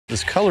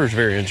This color is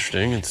very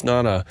interesting. It's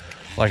not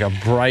like a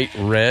bright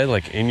red,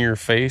 like in your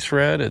face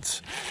red.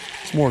 It's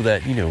more of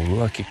that, you know,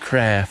 Lucky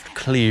Craft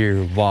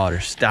clear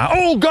water style.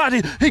 Oh God,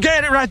 he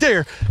got it right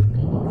there.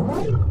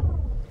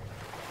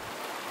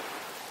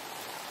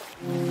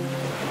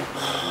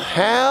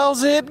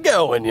 How's it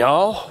going,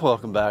 y'all?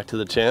 Welcome back to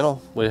the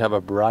channel. We have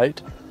a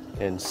bright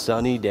and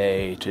sunny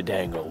day to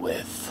dangle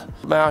with.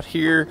 I'm out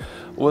here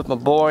with my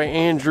boy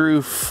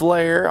Andrew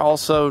FLAIR,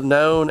 also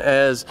known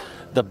as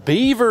the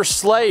Beaver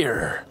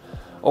Slayer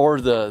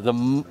or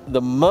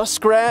the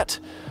Muskrat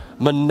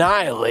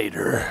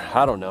Annihilator.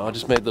 I don't know, I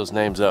just made those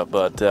names up,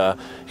 but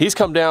he's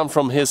come down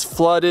from his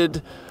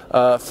floodedness.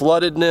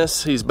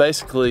 He's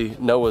basically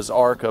Noah's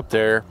Ark up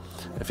there.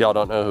 If y'all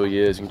don't know who he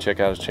is, you can check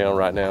out his channel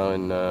right now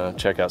and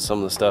check out some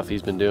of the stuff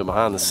he's been doing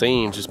behind the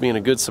scenes, just being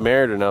a good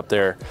Samaritan up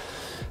there.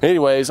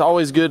 Anyways,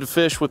 always good to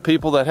fish with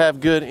people that have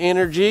good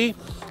energy.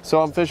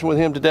 So I'm fishing with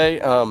him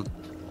today.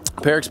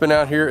 Peric's been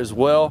out here as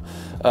well.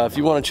 If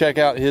you want to check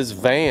out his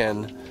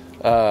van,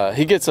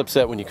 he gets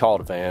upset when you call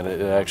it a van.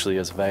 It actually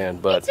is a van,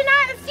 but it's an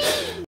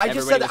RV. I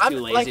just said I'm too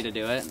lazy to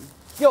do it.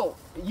 Yo,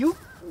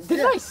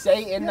 didn't I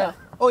say in the?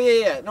 Oh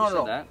yeah,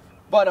 no. That?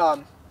 But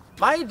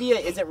my idea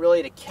isn't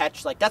really to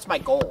catch. Like that's my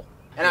goal,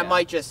 and I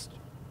might just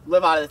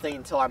live out of the thing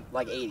until I'm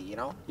like 80. You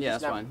know? Yeah,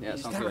 that's fine. Yeah,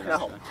 sounds good.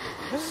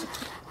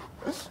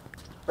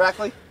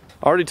 Rackley?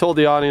 I already told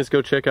the audience,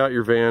 go check out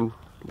your van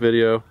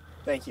video.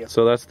 Thank you.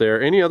 So that's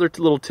there. Any other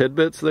little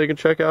tidbits they can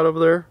check out over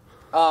there?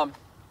 I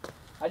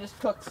just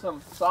cooked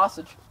some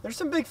sausage. There's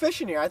some big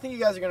fish in here. I think you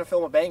guys are going to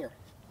film a banger.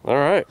 All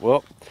right.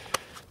 Well,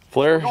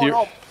 FLAIR, here.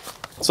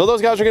 So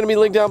those guys are going to be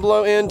linked down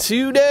below. And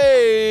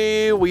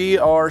today we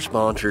are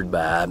sponsored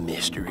by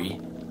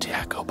Mystery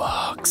Tackle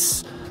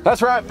Box.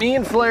 That's right. Me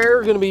and FLAIR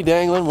are going to be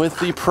dangling with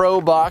the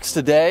Pro Box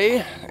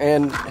today.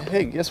 And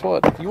hey, guess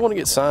what? If you want to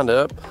get signed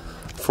up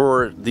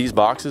for these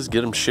boxes,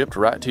 get them shipped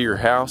right to your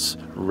house,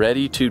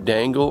 ready to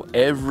dangle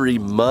every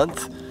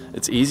month.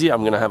 It's easy.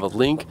 I'm gonna have a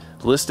link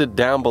listed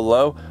down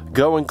below.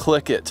 Go and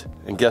click it.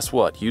 And guess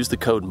what? Use the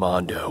code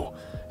MONDO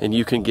and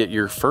you can get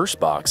your first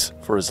box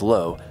for as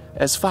low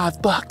as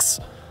 $5.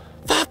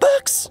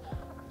 $5!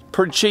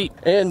 Pretty cheap.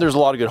 And there's a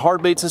lot of good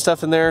hard baits and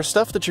stuff in there.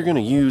 Stuff that you're gonna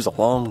use a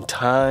long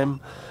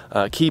time.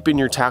 Keep in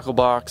your tackle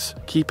box.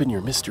 Keep in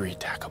your mystery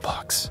tackle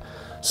box.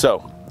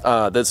 So,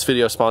 this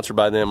video is sponsored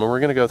by them, and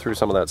we're gonna go through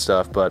some of that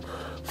stuff. But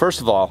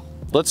first of all,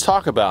 let's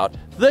talk about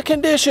the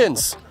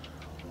conditions.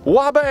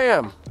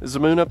 Wabam! Is the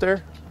moon up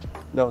there?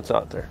 No, it's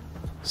not there.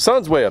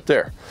 Sun's way up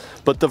there.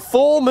 But the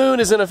full moon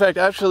is in effect.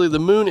 Actually, the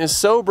moon is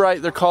so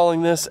bright, they're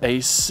calling this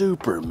a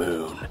super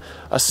moon.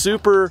 A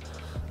super,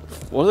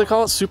 what do they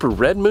call it? Super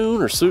red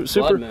moon or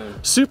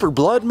super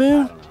blood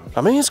moon?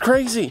 I mean, it's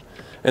crazy.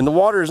 And the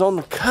water is on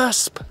the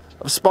cusp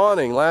of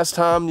spawning. Last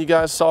time you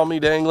guys saw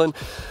me dangling,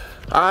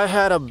 I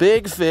had a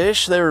big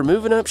fish. They were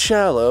moving up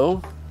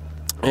shallow,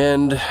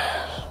 and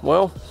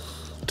well,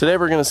 today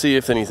we're gonna see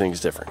if anything's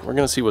different. We're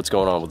gonna see what's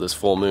going on with this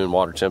full moon,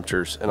 water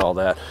temperatures, and all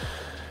that.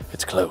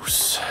 It's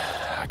close.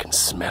 I can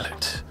smell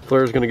it.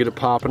 FLAIR's gonna get it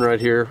popping right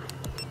here.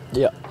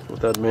 Yeah,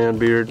 with that man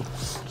beard,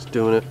 just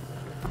doing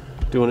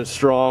it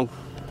strong.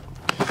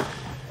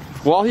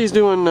 While he's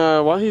getting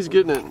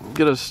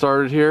us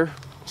started here,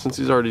 since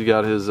he's already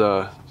got his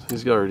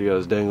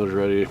danglers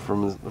ready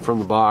from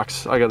the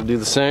box, I got to do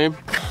the same.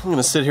 I'm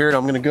gonna sit here and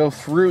I'm gonna go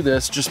through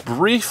this just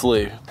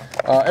briefly.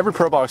 Every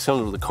Pro Box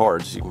comes with the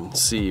cards. You can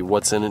see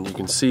what's in it. You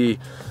can see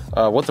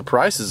what the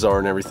prices are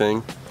and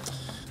everything.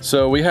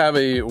 So we have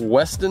a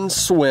Winston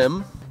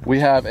swim. We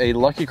have a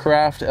Lucky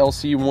Craft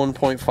LC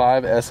 1.5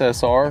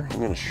 SSR. I'm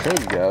gonna show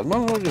you guys.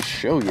 Might as well just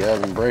show you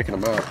as I'm breaking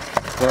them out.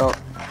 Now,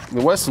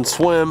 the Winston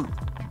swim,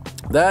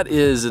 that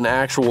is an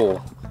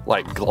actual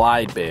like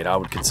glide bait. I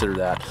would consider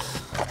that.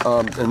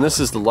 And this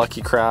is the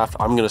Lucky Craft.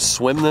 I'm gonna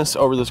swim this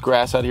over this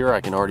grass out here, I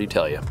can already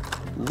tell you.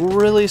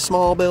 Really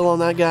small bill on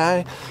that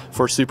guy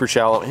for super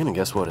shallow. And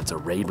guess what? It's a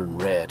Rayburn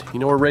red. You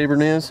know where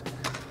Rayburn is?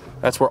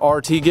 That's where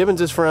RT Gibbons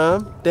is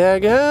from.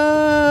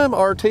 Daggum,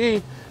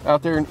 RT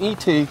out there in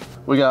ET.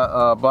 We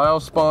got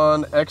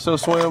Biospawn Exo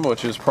Swim,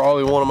 which is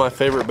probably one of my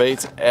favorite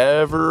baits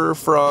ever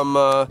from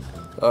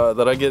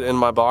that I get in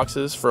my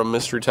boxes from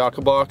Mystery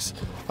Tackle Box.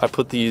 I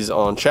put these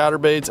on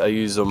chatterbaits. I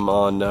use them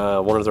on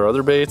one of their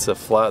other baits, the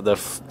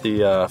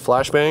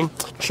Flashbang.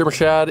 Shimmer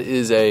Shad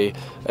is a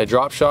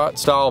drop shot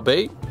style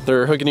bait.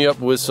 They're hooking you up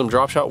with some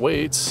drop shot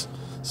weights,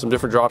 some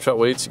different drop shot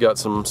weights. You got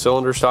some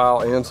cylinder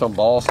style and some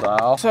ball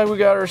style. So we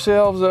got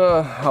ourselves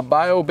a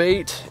bio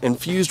bait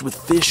infused with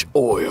fish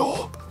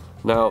oil.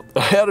 Now, I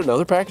had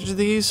another package of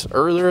these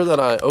earlier that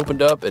I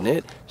opened up and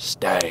it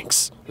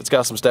stinks. It's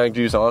got some stank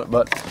juice on it,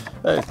 but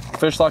hey,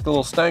 fish like a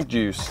little stank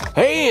juice.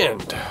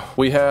 And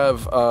we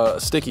have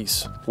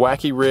stickies,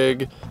 wacky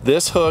rig.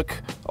 This hook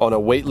on a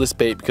weightless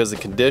bait because the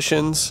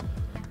conditions,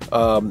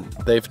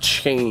 they've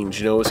changed.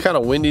 You know, it was kind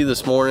of windy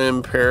this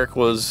morning. Peric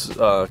was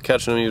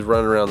catching them. He was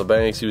running around the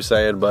banks, he was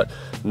saying, but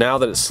now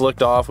that it's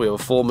slicked off, we have a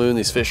full moon.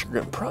 These fish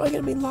are probably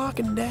gonna be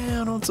locking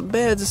down on some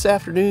beds this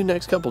afternoon,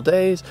 next couple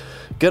days.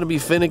 Gonna be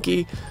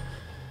finicky.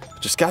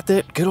 Just got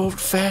that good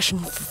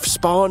old-fashioned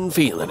spawn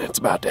feeling it's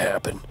about to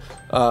happen.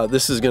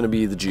 This is going to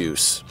be the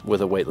juice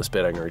with a weightless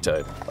bait, I can already tell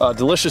you.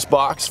 Delicious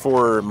box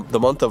for the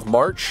month of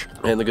March,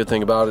 and the good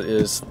thing about it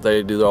is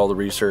they do all the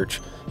research.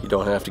 You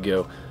don't have to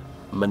go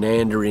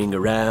menandering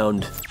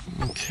around.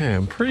 Okay,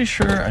 I'm pretty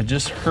sure I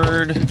just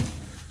heard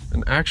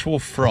an actual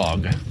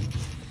frog.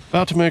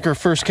 About to make our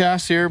first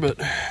cast here, but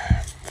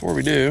before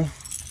we do,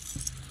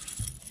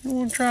 we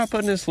want to try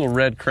putting this little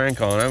red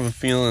crank on. I have a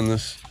feeling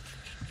this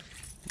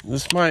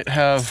might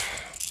have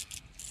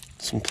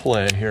some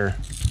play here.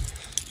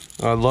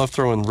 I love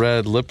throwing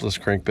red lipless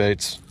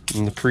crankbaits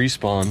in the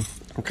pre-spawn.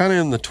 I'm kind of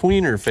in the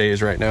tweener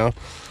phase right now.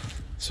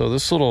 So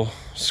this little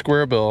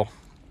square bill,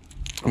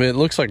 I mean, it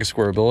looks like a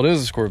square bill. It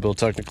is a square bill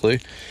technically,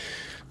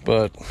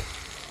 but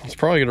it's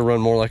probably gonna run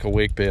more like a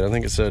wake bait. I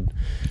think it said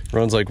it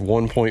runs like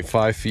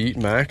 1.5 feet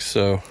max.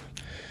 So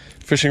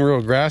fishing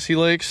real grassy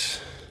lakes,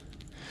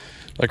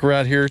 like we're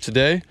at here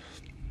today.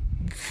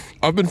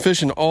 I've been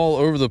fishing all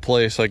over the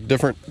place, like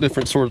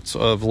different sorts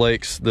of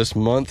lakes this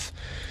month.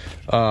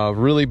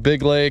 Really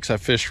big lakes. I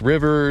fished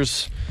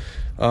rivers,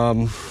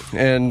 and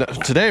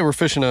today we're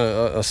fishing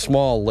a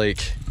small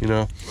lake, you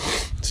know.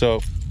 So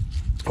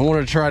I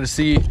wanted to try to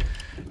see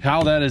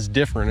how that is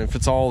different, if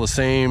it's all the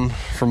same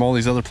from all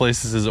these other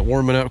places. Is it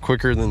warming up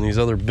quicker than these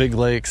other big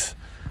lakes?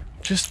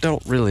 Just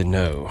don't really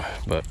know,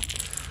 but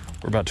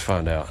we're about to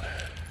find out.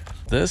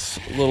 This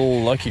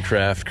little Lucky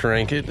Craft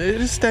crank, it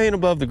is staying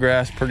above the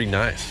grass pretty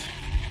nice.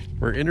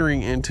 We're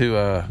entering into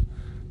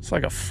it's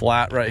like a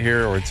flat right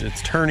here, or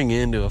it's turning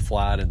into a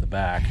flat in the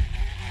back.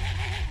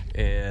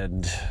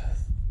 And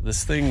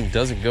this thing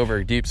doesn't go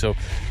very deep. So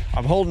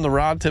I'm holding the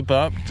rod tip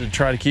up to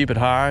try to keep it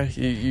high.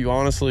 You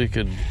honestly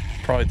could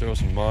probably throw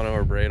some mono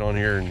or braid on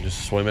here and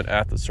just swim it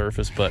at the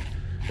surface, but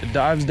it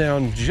dives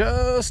down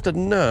just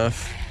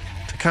enough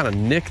to kind of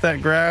nick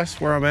that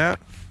grass where I'm at,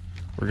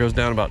 where it goes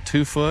down about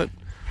 2 foot.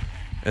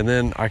 And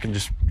then I can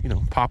just, you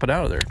know, pop it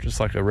out of there,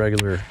 just like a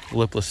regular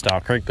lipless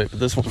style crankbait,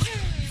 but this one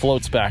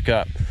floats back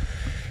up.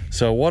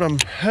 So what I'm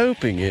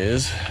hoping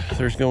is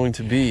there's going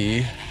to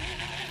be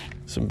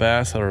some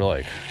bass that are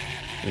like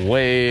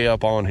way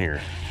up on here,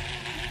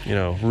 you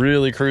know,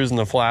 really cruising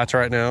the flats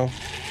right now.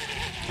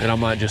 And I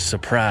might just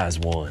surprise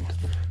one,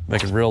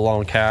 make a real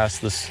long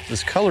cast.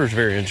 This color is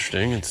very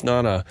interesting. It's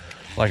not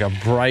like a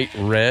bright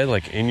red,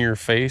 like in your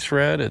face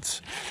red.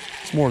 It's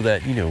more of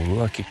that, you know,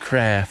 Lucky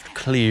Craft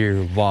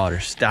clear water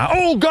style.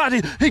 Oh God,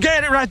 he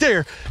got it right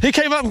there. He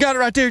came up and got it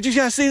right there. Did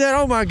you guys see that?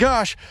 Oh my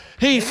gosh,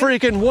 he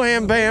freaking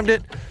wham bammed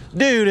it.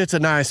 Dude, it's a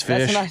nice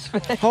fish. That's a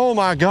nice fish. Oh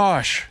my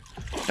gosh.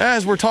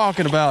 As we're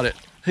talking about it,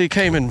 he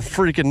came and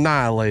freaking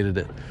annihilated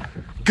it.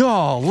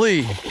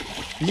 Golly,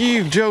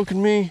 you joking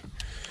me?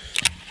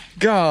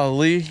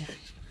 Golly.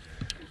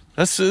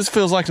 This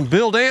feels like some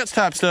Bill Dance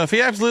type stuff.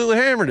 He absolutely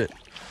hammered it.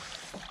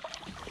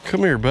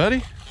 Come here,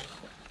 buddy.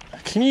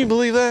 Can you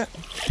believe that?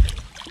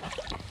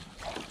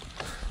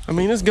 I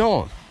mean, it's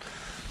gone.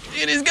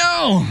 It is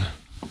gone.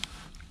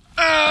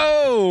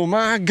 Oh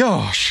my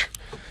gosh.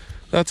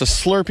 That's a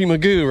Slurpee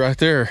Magoo right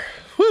there.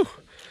 Whew.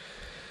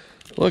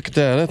 Look at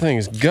that. That thing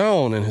is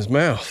gone in his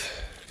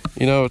mouth.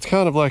 You know, it's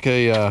kind of like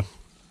a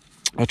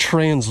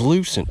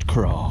translucent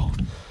crawl.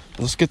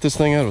 Let's get this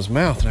thing out of his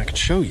mouth and I can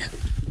show you.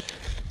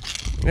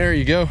 There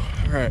you go.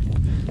 All right,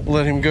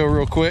 let him go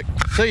real quick.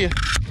 See ya.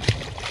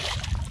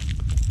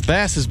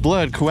 Bass's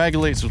blood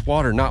coagulates with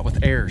water, not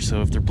with air.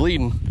 So if they're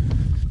bleeding,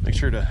 make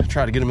sure to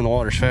try to get them in the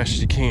water as fast as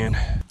you can.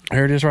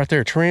 There it is right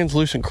there,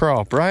 translucent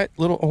crawl. Bright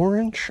little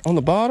orange on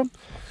the bottom,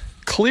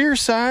 clear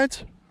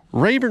sides,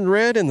 Rayburn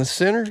red in the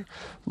center,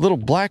 little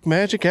black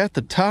magic at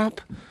the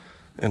top,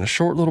 and a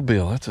short little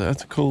bill. That's a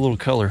cool little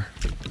color.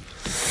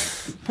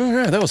 All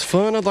right, that was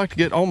fun. I'd like to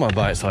get all my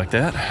bites like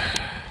that.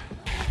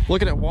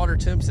 Looking at water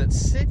temps at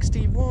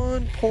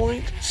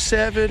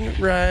 61.7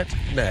 right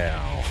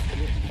now.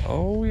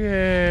 Oh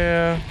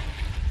yeah,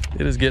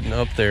 it is getting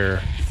up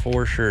there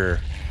for sure.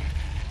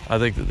 I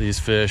think that these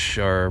fish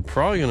are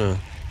probably gonna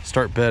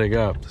start bedding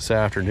up this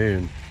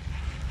afternoon.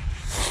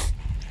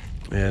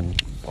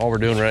 And all we're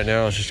doing right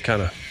now is just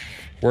kind of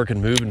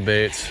working moving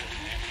baits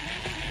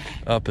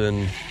up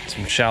in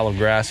some shallow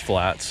grass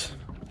flats.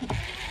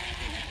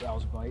 That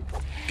was a bite.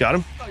 Got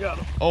him? I got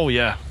him. Oh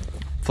yeah,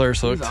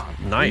 FLAIR's hooked.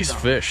 Nice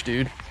fish,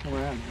 dude. Come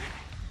around.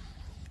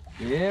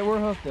 Yeah, we're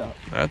hooked up.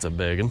 That's a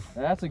big one.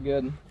 That's a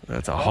good one.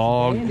 That's a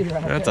hog.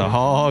 That's a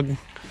hog.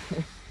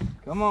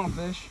 Come on,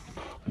 fish.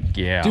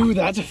 Yeah. Dude,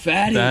 that's a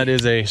fatty. That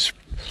is a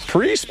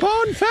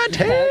pre-spawn fatty.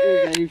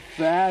 That is a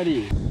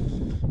fatty.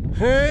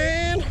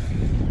 And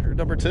here,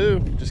 number 2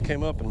 just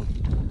came up, and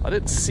I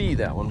didn't see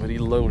that one, but he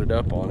loaded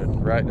up on it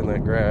right in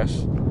that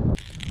grass.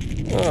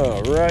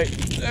 All right,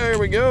 there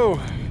we go.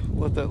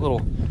 Let that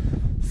little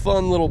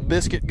fun little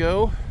biscuit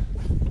go.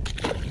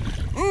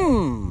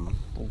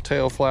 Little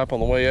tail flap on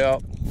the way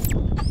out.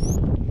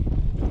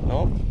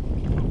 Nope.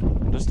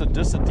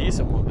 Just a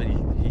decent one, but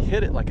he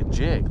hit it like a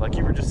jig, like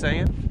you were just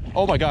saying.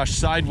 Oh my gosh,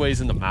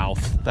 sideways in the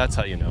mouth. That's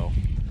how you know.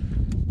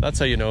 That's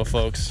how you know,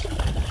 folks.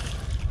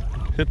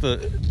 Hit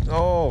the,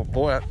 oh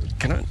boy,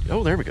 can I,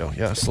 oh, there we go.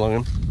 Yeah, I slung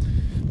him.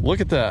 Look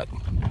at that.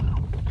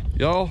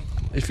 Y'all,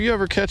 if you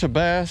ever catch a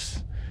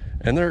bass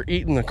and they're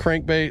eating the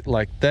crankbait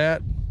like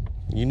that,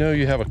 you know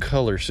you have a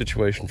color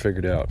situation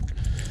figured out.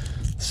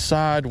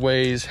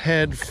 Sideways,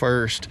 head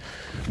first,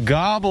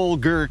 gobble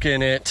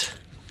gherkin it.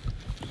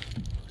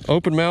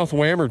 Open mouth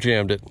whammer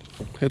jammed it.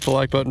 Hit the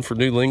like button for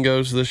new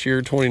lingos this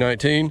year,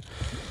 2019.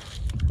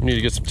 We need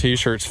to get some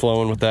t-shirts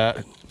flowing with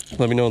that.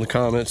 Let me know in the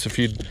comments if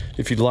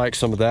you'd like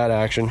some of that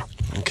action.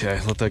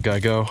 Okay, let that guy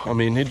go. I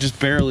mean, it just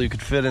barely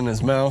could fit in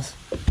his mouth.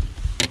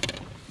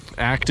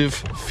 Active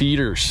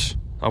feeders.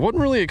 I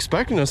wasn't really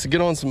expecting us to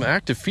get on some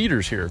active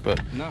feeders here, but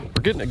no,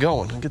 we're getting it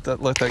going. Let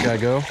that guy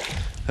go.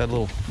 Had a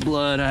little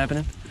blood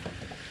happening.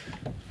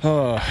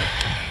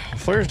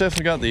 FLAIR's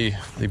definitely got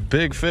the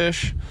big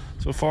fish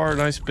so far.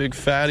 Nice big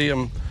fatty.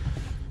 I'm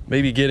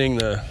maybe getting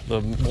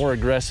the more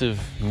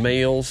aggressive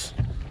males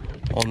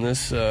on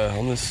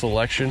this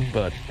selection,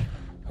 but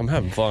I'm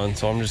having fun,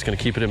 so I'm just gonna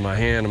keep it in my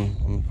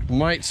hand. I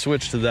might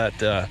switch to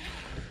that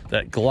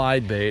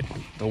glide bait,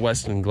 the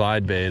Winston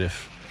glide bait,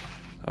 if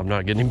I'm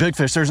not getting any big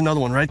fish. There's another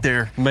one right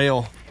there,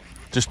 male,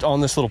 just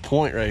on this little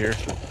point right here.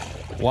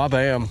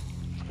 Wah-bam.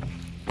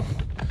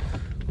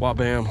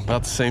 Wah-bam,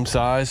 about the same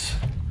size.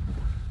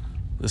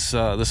 This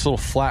little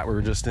flat we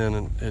were just in,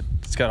 and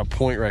it's got a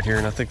point right here,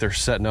 and I think they're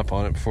setting up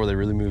on it before they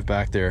really move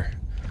back there.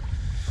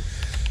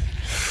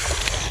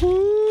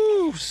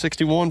 Woo,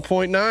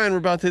 61.9, we're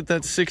about to hit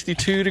that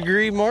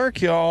 62-degree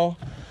mark, y'all.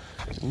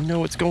 You know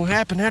what's gonna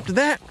happen after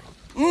that.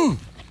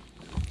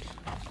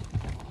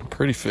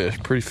 Pretty fish,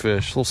 pretty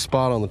fish. Little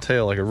spot on the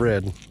tail like a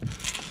red.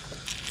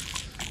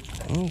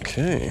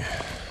 Okay,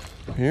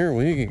 here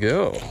we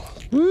go.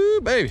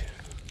 Woo, baby.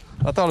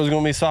 I thought it was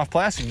gonna be a soft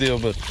plastic deal,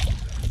 but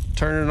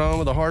turning it on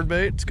with a hard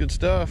bait, it's good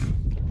stuff.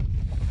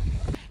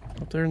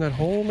 Up there in that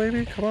hole,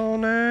 maybe? Come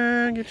on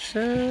now, get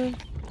yourself.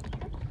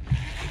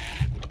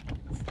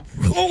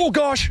 Oh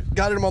gosh,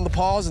 got him on the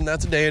paws, and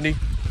that's a dandy.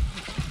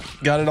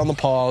 Got it on the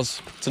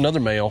paws. It's another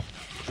male.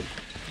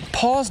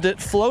 Paused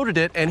it, floated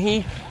it, and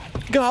he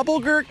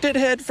gobble-gurked it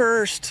head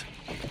first.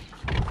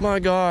 My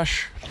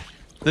gosh,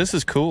 this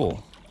is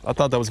cool. I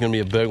thought that was gonna be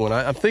a big one.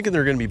 I'm thinking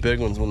they're gonna be big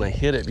ones when they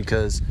hit it,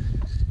 because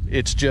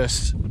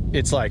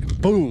it's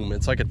like boom,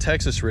 it's like a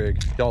Texas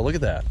rig. Y'all, look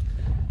at that.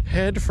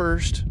 Head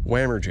first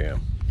whammer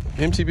jam.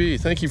 MTB,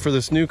 thank you for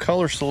this new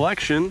color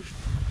selection.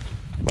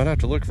 Might have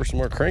to look for some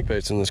more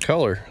crankbaits in this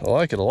color. I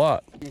like it a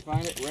lot. Can you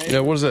find it?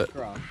 Yeah, what is that?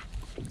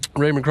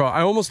 Raymond Craw.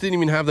 I almost didn't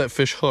even have that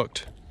fish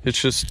hooked. It's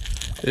just,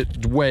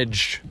 it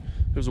wedged.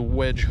 It was a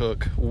wedge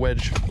hook,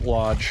 wedge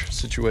lodge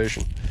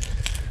situation.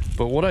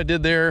 But what I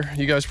did there,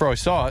 you guys probably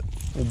saw it.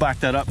 We'll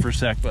back that up for a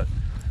sec, but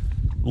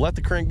let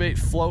the crankbait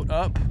float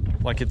up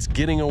like it's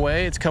getting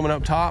away. It's coming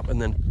up top, and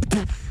then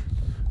poof,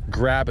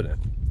 grabbing it.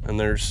 And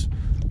there's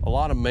a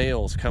lot of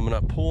males coming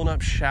up, pulling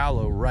up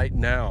shallow right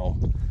now,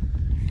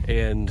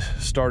 and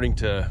starting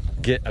to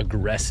get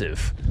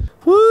aggressive.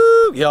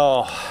 Woo,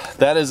 y'all!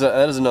 That is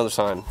another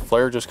sign.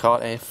 FLAIR just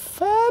caught a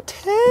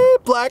fat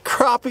black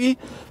crappie.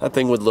 That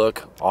thing would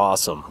look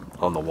awesome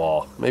on the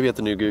wall. Maybe at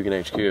the new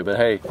Guggen HQ. But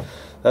hey,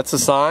 that's a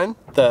sign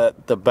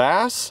that the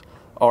bass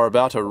are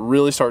about to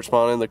really start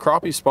spawning. The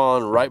crappie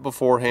spawn right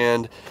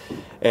beforehand,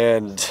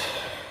 and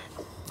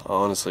I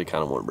honestly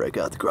kind of want to break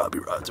out the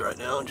crappie rods right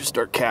now and just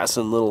start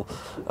casting little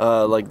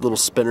little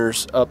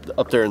spinners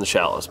up there in the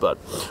shallows. But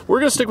we're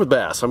gonna stick with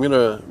bass. I'm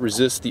gonna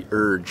resist the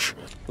urge.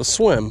 The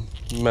swim.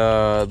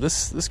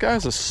 This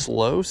guy's a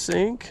slow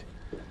sink.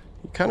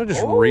 You kind of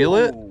just reel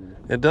it.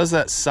 It does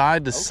that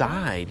side to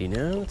side, you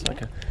know.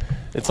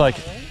 It's like,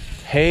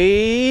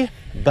 hey,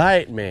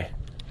 bite me.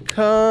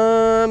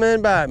 Come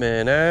and bite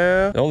me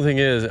now. The only thing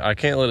is, I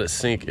can't let it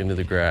sink into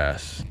the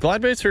grass.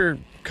 Glide baits are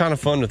kind of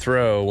fun to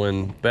throw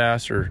when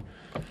bass are,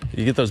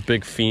 you get those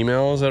big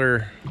females that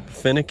are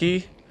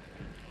finicky.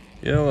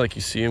 You know, like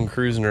you see them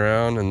cruising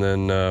around, and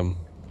then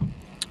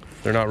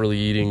they're not really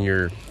eating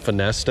your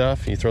finesse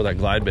stuff. You throw that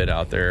glide bait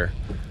out there,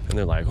 and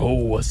they're like, oh,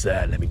 what's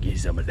that? Let me get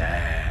some of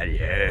that,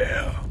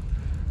 yeah.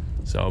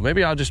 So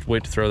maybe I'll just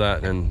wait to throw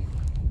that, and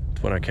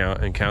when I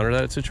encounter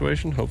that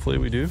situation, hopefully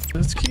we do.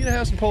 It's key to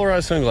have some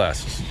polarized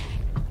sunglasses,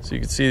 so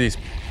you can see these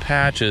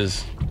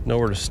patches, know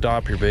where to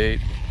stop your bait,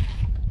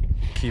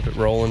 keep it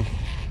rolling,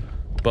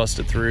 bust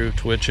it through,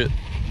 twitch it,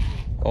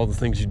 all the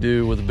things you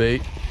do with a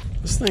bait.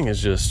 This thing is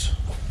just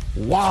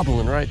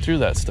wobbling right through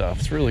that stuff.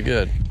 It's really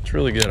good. It's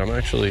really good. I'm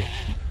actually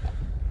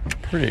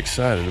pretty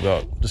excited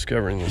about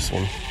discovering this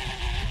one.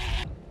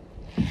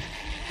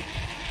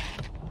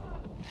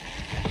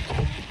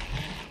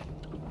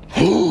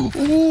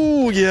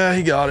 Ooh, yeah,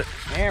 he got it.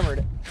 Hammered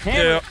it.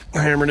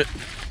 Hammered it.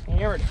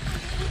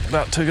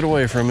 About took it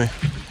away from me.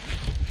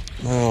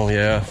 Oh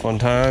yeah, fun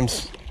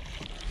times.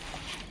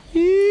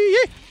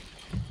 Yeah,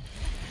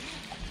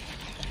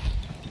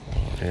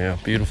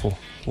 beautiful.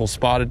 Little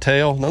spotted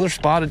tail. Another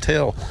spotted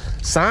tail.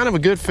 Sign of a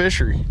good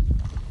fishery.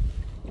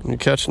 When you're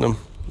catching them,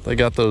 they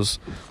got those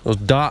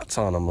dots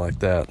on them like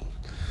that.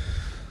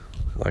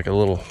 Like a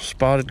little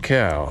spotted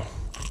cow.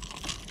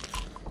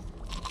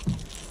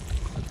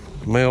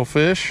 Male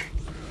fish.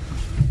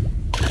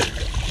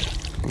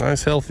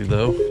 Nice healthy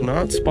though,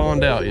 not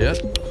spawned out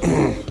yet.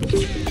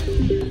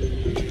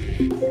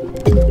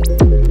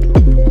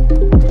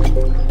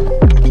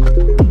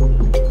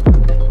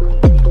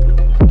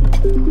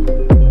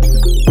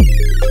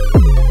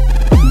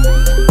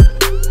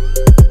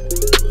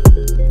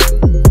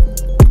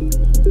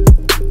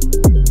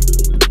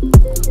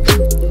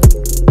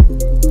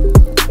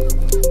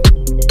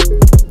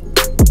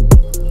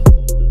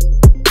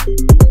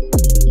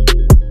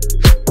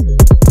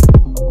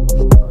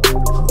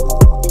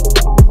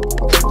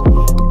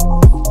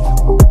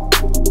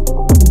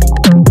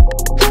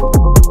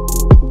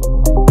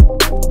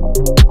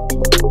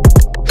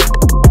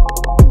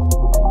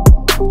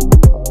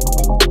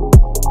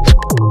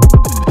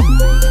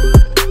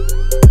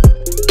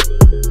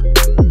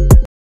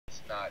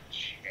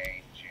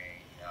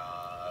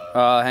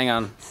 Hang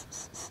on.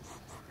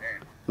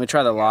 Let me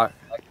try the lock.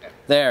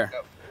 There.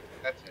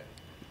 That's it.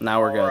 Now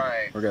we're good.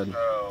 Right, we're good.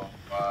 So,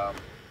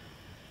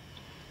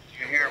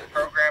 do you hear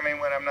programming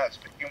when I'm not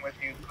speaking with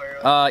you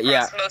clearly?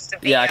 Yeah.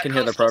 Yeah, I can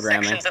hear the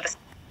programming. Okay.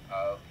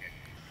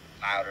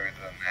 Louder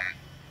than that.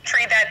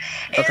 Tree that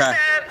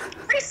is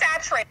pretty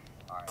saturated.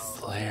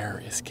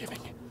 FLAIR is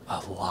giving a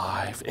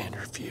live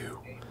interview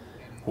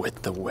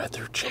with the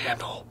Weather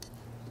Channel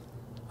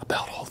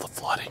about all the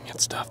flooding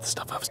and stuff, the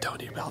stuff I was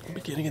telling you about in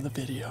the beginning of the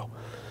video.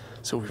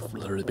 So we've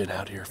literally been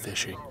out here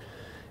fishing.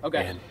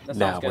 Okay. And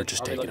now we're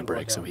just taking a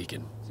break so he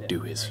can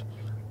do his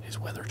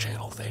Weather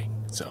Channel thing.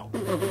 So,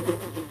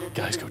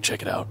 guys, go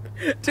check it out.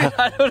 Dude,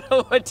 I don't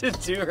know what to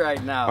do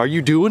right now. Are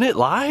you doing it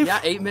live? Yeah,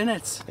 8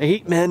 minutes.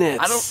 8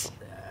 minutes.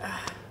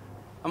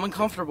 I'm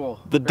uncomfortable.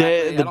 The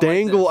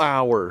dangle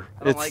hour.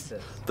 I don't like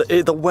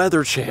this. The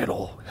Weather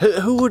Channel.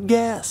 Who would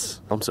guess?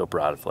 I'm so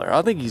proud of FLAIR.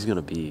 I think he's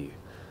gonna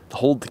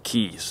hold the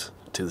keys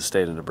to the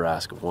state of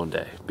Nebraska one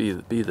day.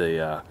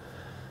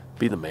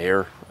 Be the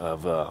mayor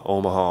of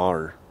Omaha,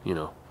 or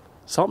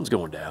something's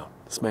going down.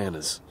 This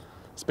man's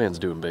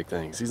doing big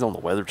things. He's on the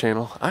Weather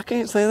Channel. I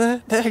can't say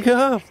that.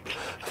 Daggum.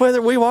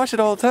 Whether we watch it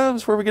all the time,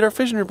 it's where we get our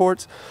fishing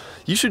reports.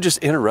 You should just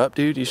interrupt,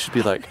 dude. You should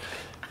be like,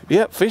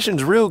 yep,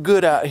 fishing's real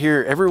good out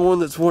here. Everyone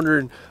that's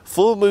wondering,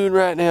 full moon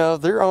right now,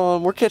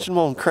 we're catching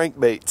them on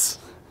crankbaits.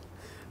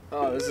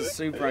 Oh, this is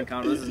super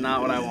uncomfortable. This is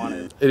not what I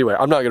wanted. Anyway,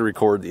 I'm not going to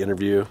record the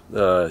interview.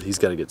 He's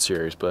got to get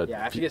serious, but yeah,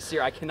 I have to get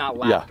serious. I cannot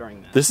laugh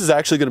during this. This is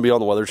actually going to be on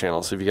the Weather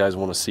Channel, so if you guys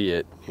want to see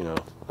it,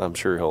 I'm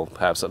sure he'll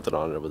have something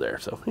on it over there.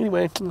 So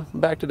anyway,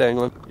 back to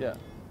dangling. Yeah,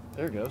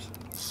 there it goes.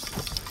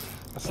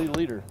 I see the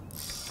leader.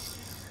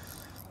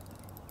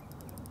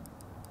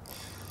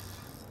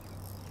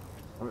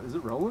 Is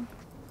it rolling?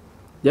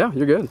 Yeah,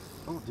 you're good.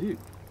 Oh, dude.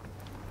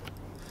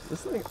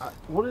 This thing,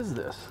 what is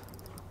this?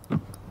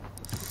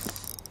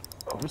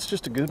 Oh, it's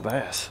just a good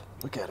bass.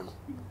 Look at him.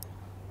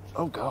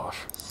 Oh gosh.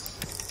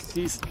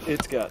 It's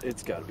got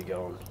to be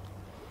going.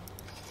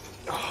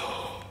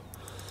 Oh,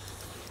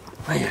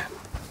 man.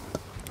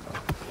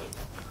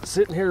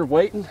 Sitting here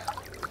waiting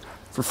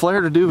for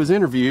FLAIR to do his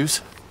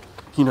interviews,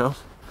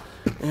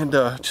 and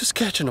just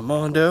catching a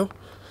mondo.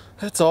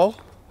 That's all.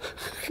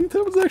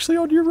 That was actually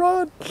on your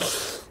rod.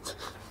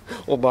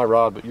 Well, my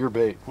rod, but your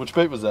bait. Which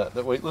bait was that?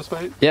 That weightless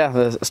bait? Yeah,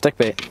 the stick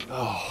bait.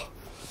 Oh.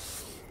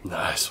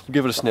 Nice. We'll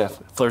give it a sniff.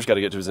 FLAIR's got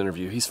to get to his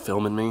interview. He's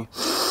filming me.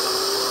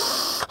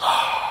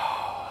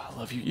 I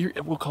love you.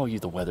 We'll call you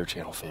the Weather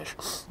Channel fish.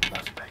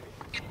 Love you, baby.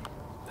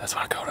 That's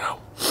what I go now.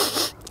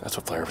 That's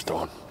what FLAIR was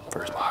doing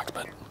for his box,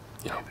 but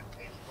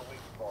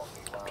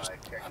just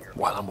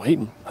while I'm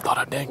waiting, I thought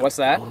I'd dangle. What's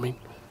that? You know what I mean?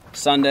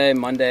 Sunday,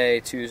 Monday,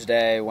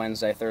 Tuesday,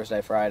 Wednesday,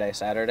 Thursday, Friday,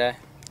 Saturday.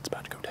 It's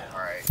about to go down. All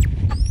right.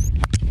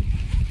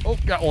 Oh,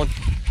 got one.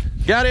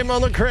 Got him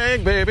on the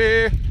crank,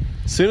 baby.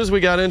 As soon as we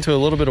got into a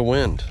little bit of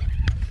wind,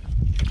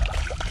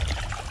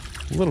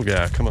 little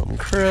guy come up and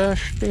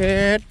crushed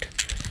it.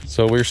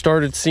 So we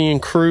started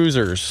seeing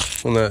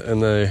cruisers in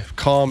the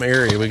calm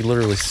area. We could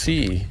literally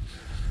see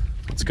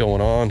what's going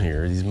on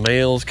here. These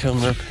males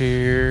coming up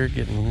here,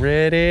 getting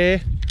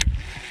ready.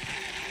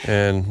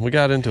 And we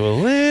got into a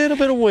little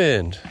bit of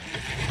wind.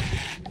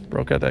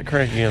 Broke out that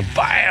crank again.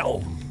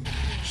 Bam!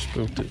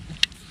 Spooked it.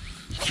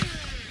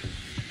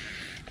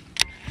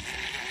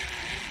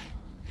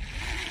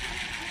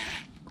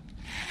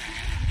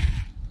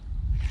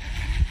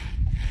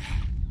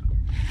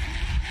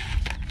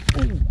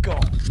 Oh,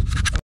 God.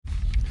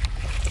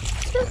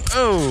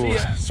 Oh,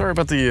 sorry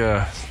about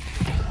the,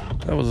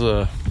 that was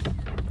a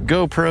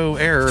GoPro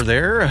error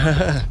there.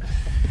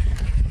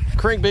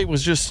 Crankbait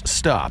was just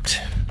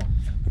stopped.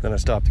 Then I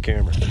stopped the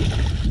camera.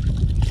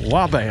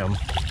 Wah-bam.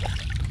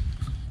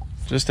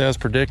 Just as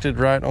predicted,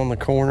 right on the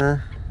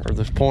corner, or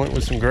this point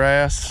with some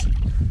grass.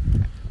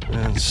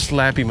 And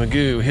Slappy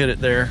Magoo hit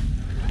it there.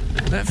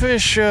 That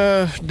fish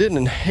didn't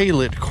inhale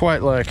it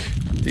quite like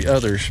the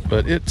others,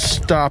 but it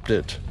stopped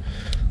it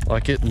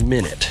like it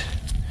meant it.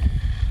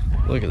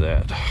 Look at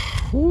that.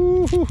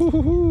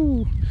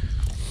 Woo-hoo-hoo-hoo.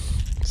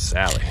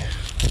 Sally.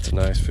 That's a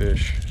nice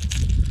fish.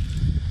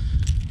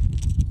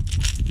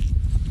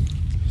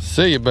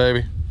 See you,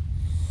 baby.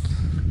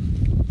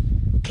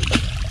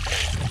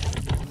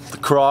 The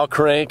craw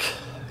crank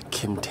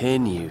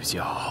continues,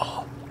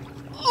 y'all.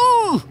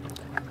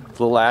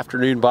 little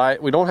afternoon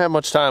bite. We don't have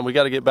much time. We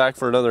got to get back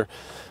for another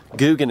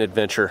Googan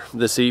adventure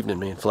this evening,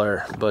 me and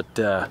Flair.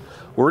 But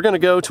we're gonna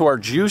go to our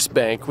juice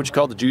bank, which is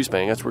called the juice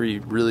bank. That's where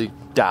you really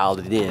dialed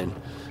it in,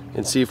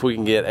 and see if we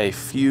can get a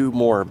few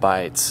more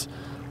bites.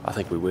 I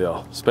think we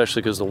will,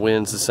 especially because the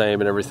wind's the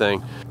same and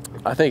everything.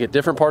 I think at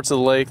different parts of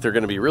the lake, they're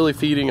gonna be really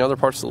feeding. Other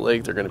parts of the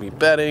lake, they're gonna be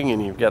bedding,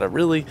 and you've got to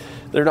really,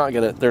 they're not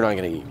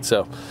gonna eat.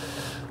 So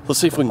let's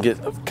see if we can get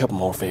a couple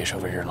more fish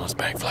over here in this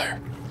bank, Flair.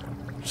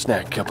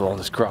 Snag a couple on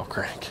this crawl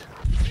crank.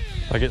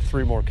 I get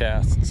 3 more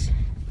casts.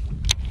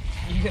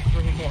 You get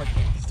 3 more.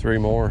 3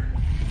 more.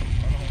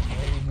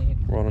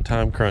 We're on a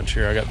time crunch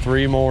here. I got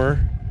 3 more.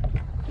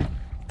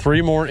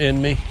 3 more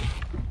in me.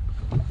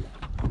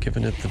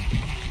 Giving it the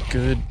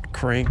good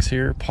cranks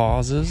here.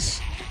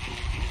 Pauses.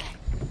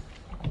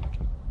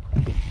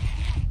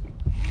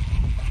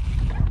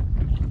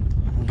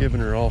 I'm giving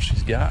her all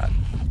she's got.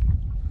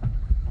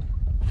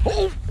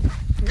 Oh,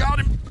 got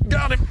him,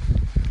 got him.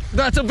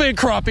 That's a big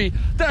crappie.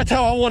 That's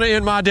how I want to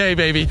end my day,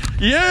 baby.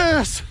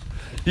 Yes,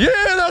 yeah,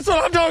 that's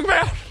what I'm talking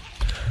about.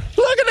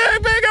 Look at that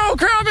big old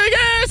crappie.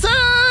 Yes,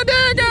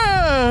 there you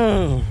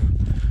go.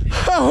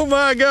 Oh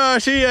my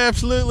gosh, he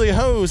absolutely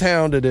hose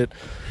hounded it.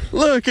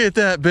 Look at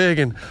that big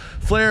one.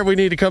 Flair, we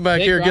need to come back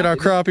big here and get our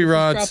crappie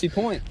rods. Crappie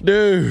point.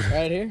 Dude.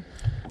 Right here.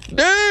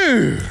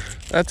 Dude.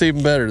 That's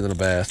even better than a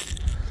bass.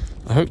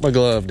 I hooked my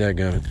glove,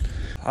 dadgummit.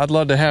 I'd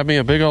love to have me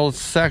a big old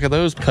sack of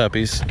those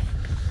puppies.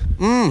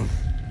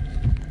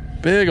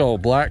 Big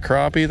old black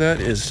crappie.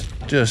 That is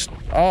just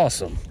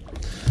awesome.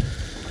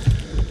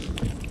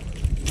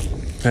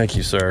 Thank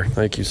you, sir.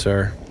 Thank you,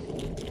 sir.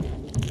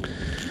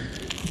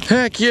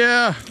 Heck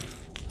yeah.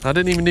 I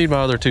didn't even need my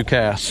other 2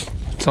 casts.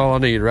 That's all I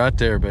need right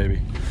there,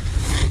 baby.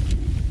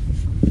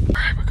 All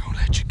right, we're gonna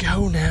let you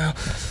go now.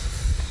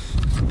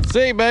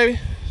 See you, baby.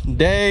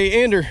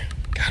 Day ender.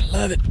 Gotta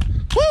love it.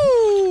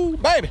 Woo,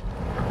 baby.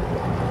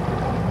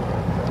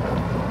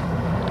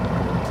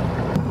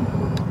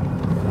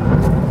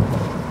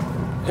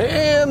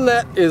 And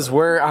that is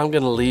where I'm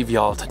gonna leave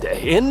y'all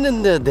today.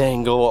 Ending the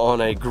dangle on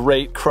a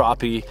great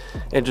crappie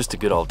and just a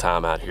good old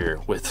time out here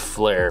with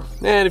Flair.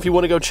 And if you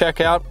wanna go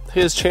check out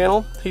his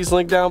channel, he's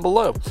linked down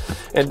below.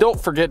 And don't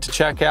forget to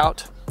check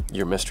out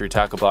your Mystery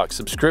Tackle Box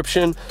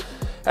subscription.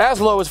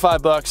 As low as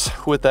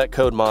 $5 with that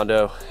code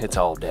Mondo. It's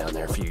all down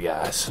there for you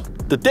guys.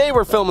 The day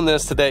we're filming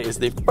this today is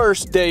the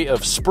first day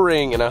of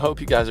spring, and I hope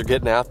you guys are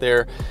getting out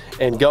there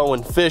and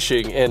going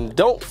fishing. And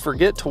don't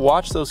forget to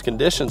watch those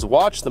conditions.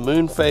 Watch the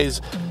moon phase.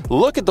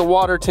 Look at the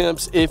water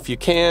temps if you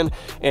can.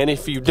 And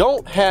if you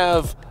don't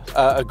have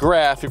a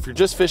graph, if you're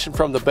just fishing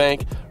from the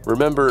bank,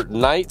 remember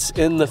nights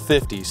in the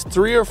 50s.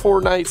 3 or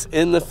 4 nights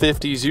in the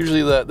 50s.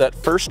 Usually that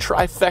first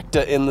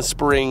trifecta in the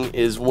spring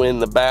is when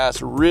the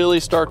bass really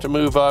start to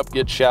move up,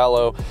 get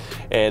shallow,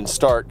 and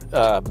start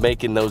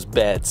making those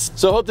beds.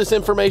 So I hope this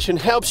information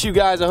helps you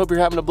guys. I hope you're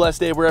having a blessed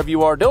day wherever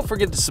you are. Don't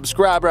forget to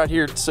subscribe right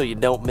here so you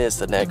don't miss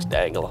the next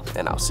dangle,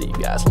 and I'll see you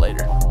guys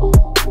later.